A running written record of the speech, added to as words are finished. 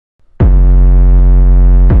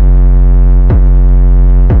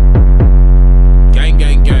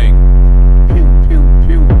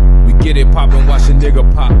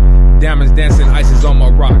Diamonds dancing, ices on my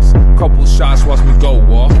rocks. Couple shots, watch me go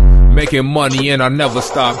off. Making money and I never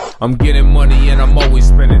stop. I'm getting money and I'm always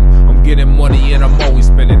spending. I'm getting money and I'm always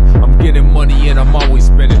spending. I'm getting money and I'm always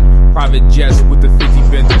spending. Private jets with the 50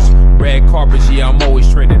 benches. Red carpets, yeah, I'm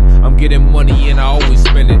always trending. I'm getting money and I always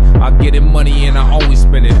spend it. I getting money and I always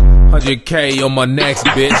spend it. 100K on my next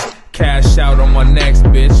bitch. Cash out on my next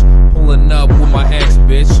bitch. Pulling up with my ex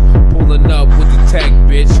bitch. Pulling up with the tech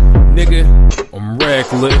bitch. Nigga, I'm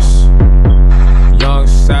reckless. Young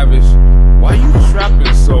Savage, why you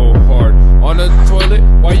trapping so hard? On the toilet,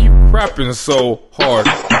 why you crapping so hard?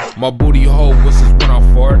 My booty hole whistles when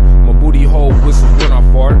I fart. My booty hole whistles when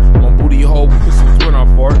I fart. My booty hole whistles when I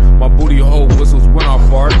fart. My booty hole whistles when I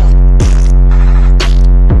fart.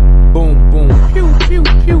 Boom, boom, pew, pew,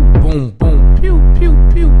 pew. Boom, boom, pew, pew,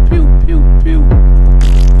 pew, pew, pew, pew.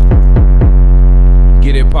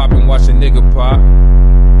 Get it poppin', watch a nigga pop.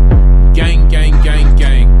 Gang, gang, gang,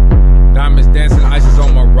 gang. Diamonds dancing, ices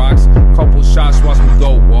on my rocks. Couple shots, watch me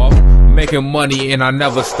go off. Making money and I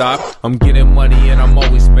never stop. I'm getting money and I'm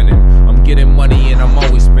always spending. I'm getting money and I'm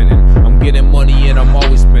always spending. I'm getting money and I'm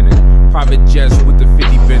always spending. Private jets with the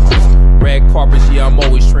 50 benches. Red carpets, yeah, I'm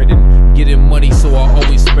always trending. Getting money, so I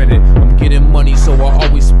always spend it. I'm getting money, so I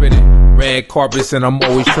always spend it. Red carpets and I'm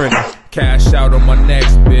always trending. Cash out on my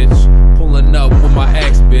next bitch. Pulling up with my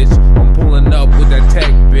ex bitch. I'm pulling up with that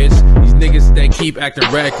tech bitch. These niggas that keep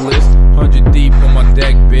acting reckless. 100 deep on my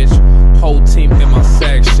deck, bitch. Whole team in my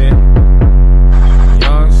section.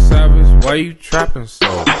 Young Savage, why you trapping so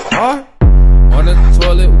hard? On the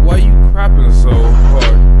toilet, why you crapping so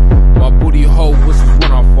hard? My booty hole whistles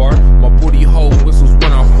when I fart. My booty hole whistles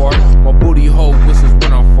when I fart. My booty hole whistles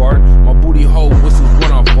when I fart. My booty hole whistles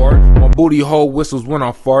when I fart. My booty hole whistles when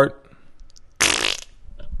I fart.